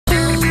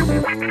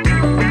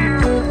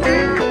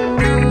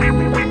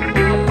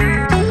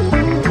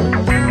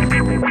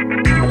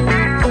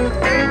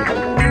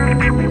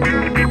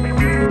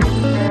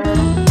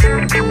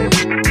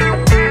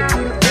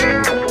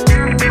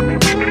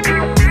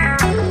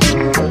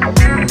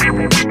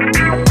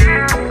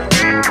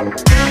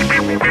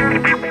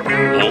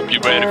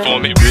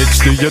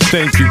Bitch, do you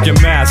think you can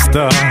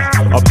master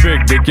a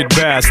big-dicked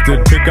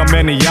bastard? Pick how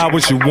many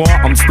hours you want,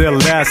 I'm still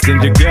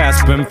lasting. You're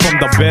gasping from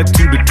the bed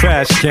to the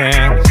trash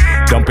can.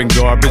 Dumping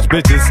garbage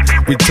bitches,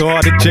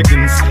 retarded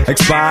chickens.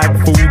 Expired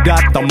food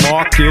at the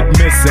market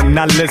missing.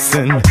 Now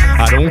listen,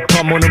 I don't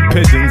come on them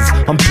pigeons,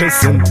 I'm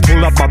pissing.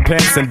 Pull up my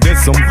pants and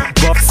diss them.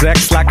 Rough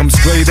sex like I'm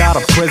straight out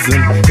of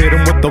prison. Hit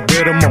them with the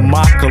rhythm of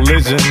my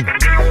collision.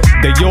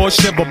 They all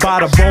shiver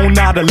by the bone,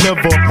 not the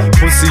liver.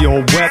 Pussy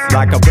all wet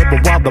like a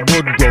river while the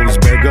wood grows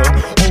bigger.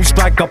 Host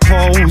like a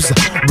pose,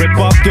 rip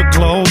off your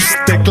clothes,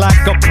 stick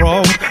like a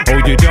pro.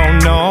 Oh, you don't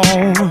know?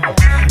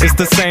 It's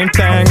the same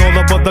thing all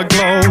over the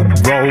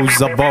globe.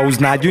 Rows of O's,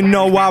 now you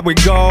know how we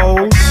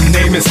go.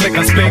 Name is slick,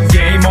 I spit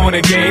game on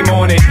it, game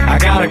on it. I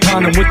got a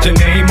condom with your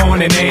name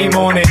on it, name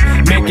on it.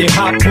 Make it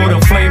hot, put a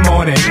flame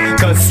on it.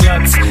 Cause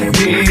sluts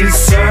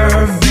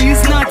deserve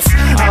these nuts.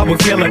 I would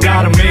kill, I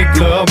gotta make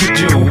love with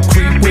you,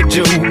 creep with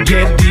you,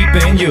 get deep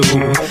in you,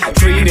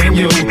 treating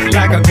you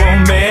like a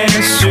grown man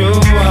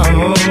should.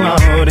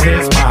 Oh,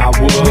 here's my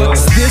word.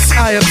 What's this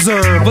I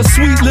observe? A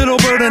sweet little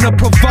bird in a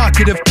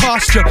provocative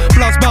posture,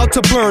 blouse about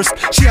to burst.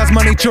 She has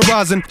my nature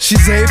rising.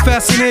 She's A,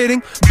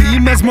 fascinating, B,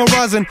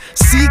 mesmerizing,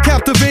 C,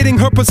 captivating.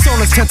 Her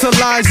persona's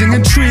tantalizing,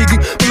 intriguing,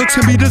 but looks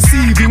can be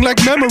deceiving,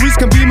 like memories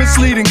can be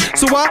misleading.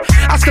 So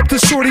I stepped to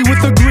shorty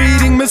with a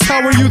greeting. Miss,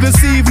 how are you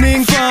this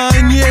evening?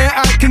 Fine, yeah,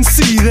 I can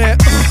see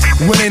that.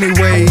 Well,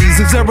 anyways,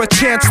 is there a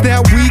chance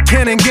that we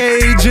can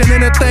engage in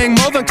anything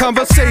more than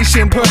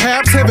conversation?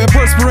 Perhaps having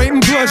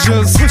perspirating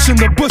pleasures, pushing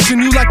the bush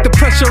and you like the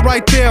pressure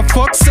right there.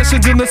 Fuck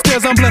sessions in the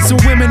stairs, I'm blessing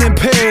women in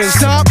pairs.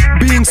 Stop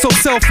being so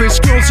selfish,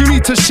 girls, you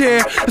need to share.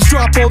 Let's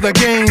drop all the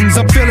games,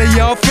 I'm feeling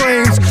y'all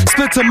frames.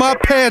 Split to my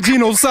pair,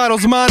 Geno,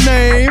 Sydal's my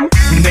name.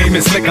 Name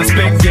is slick, I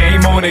spit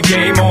game on it,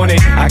 game on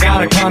it. I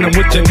got a condom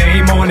with your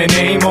name on it,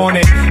 name on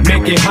it.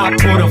 Make it hot,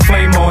 put a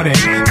flame on it.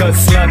 Cause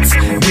sluts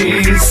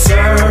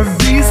deserve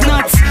these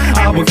nuts.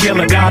 I would kill,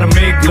 I gotta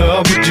make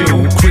love with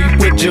you, creep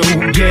with you,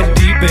 get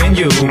deep in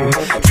you,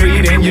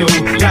 treating you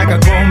like a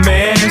grown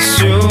man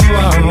should.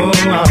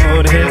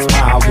 Oh, here's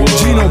my word.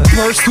 Geno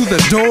burst through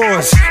the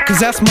doors, cause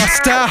that's my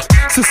style.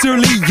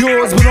 Sincerely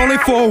yours, but only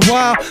for a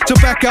while. To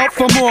back out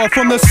for more,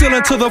 from the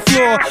ceiling to the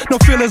floor. No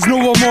feelings, no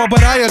more,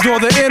 but I adore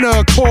the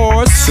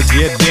intercourse. So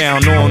get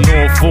down on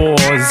all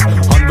fours.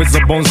 Hundreds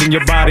of bones in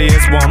your body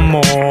is one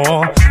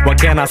more. What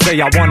can I say?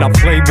 I wanna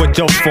play with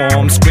your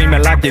form.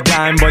 Screaming like you're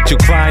dying, but you're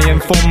crying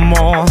for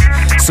more.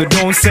 So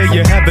don't say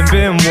you haven't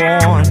been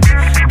warned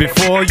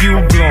before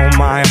you blow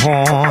my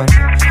horn.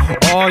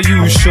 Are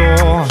you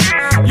sure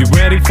you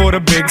ready for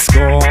the big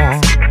score?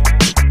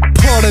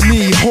 Pardon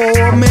me,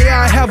 whore, may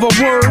I have a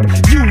word?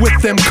 You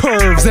with them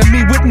curves and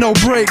me with no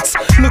brakes.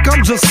 Look,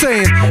 I'm just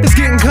saying, it's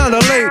getting kinda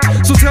late.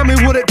 So tell me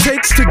what it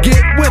takes to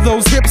get where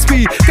those hips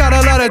be. Got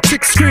a lot of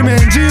chicks screaming,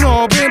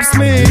 Geno pimps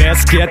me.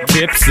 Let's get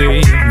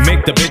tipsy,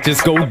 make the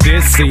bitches go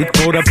dizzy.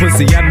 Throw the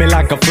pussy at me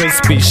like a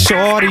frisbee.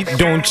 Shorty,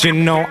 don't you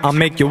know I'll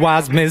make your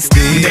eyes misty.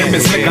 Name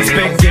is slick, I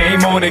spit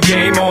game on it,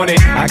 game on it.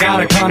 I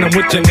got a condom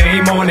with your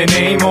name on it,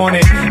 name on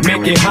it.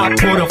 Make it hot,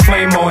 put a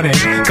flame on it.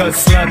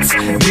 Cause sluts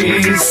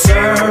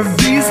deserve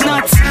these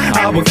nuts.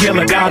 I would kill,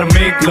 I gotta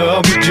make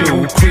love with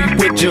you, creep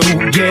with you,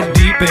 get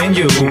deep in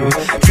you,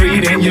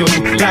 treating you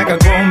like a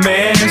grown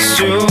man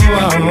should.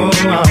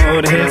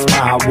 Oh, here's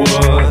my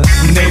word.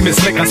 Name is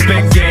slick, I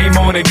spit game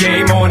on it,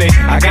 game on it.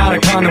 I got a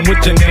condom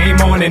with your name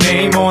on it,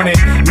 name on it.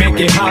 Make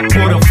it hot,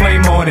 put a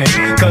flame on it.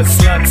 Cause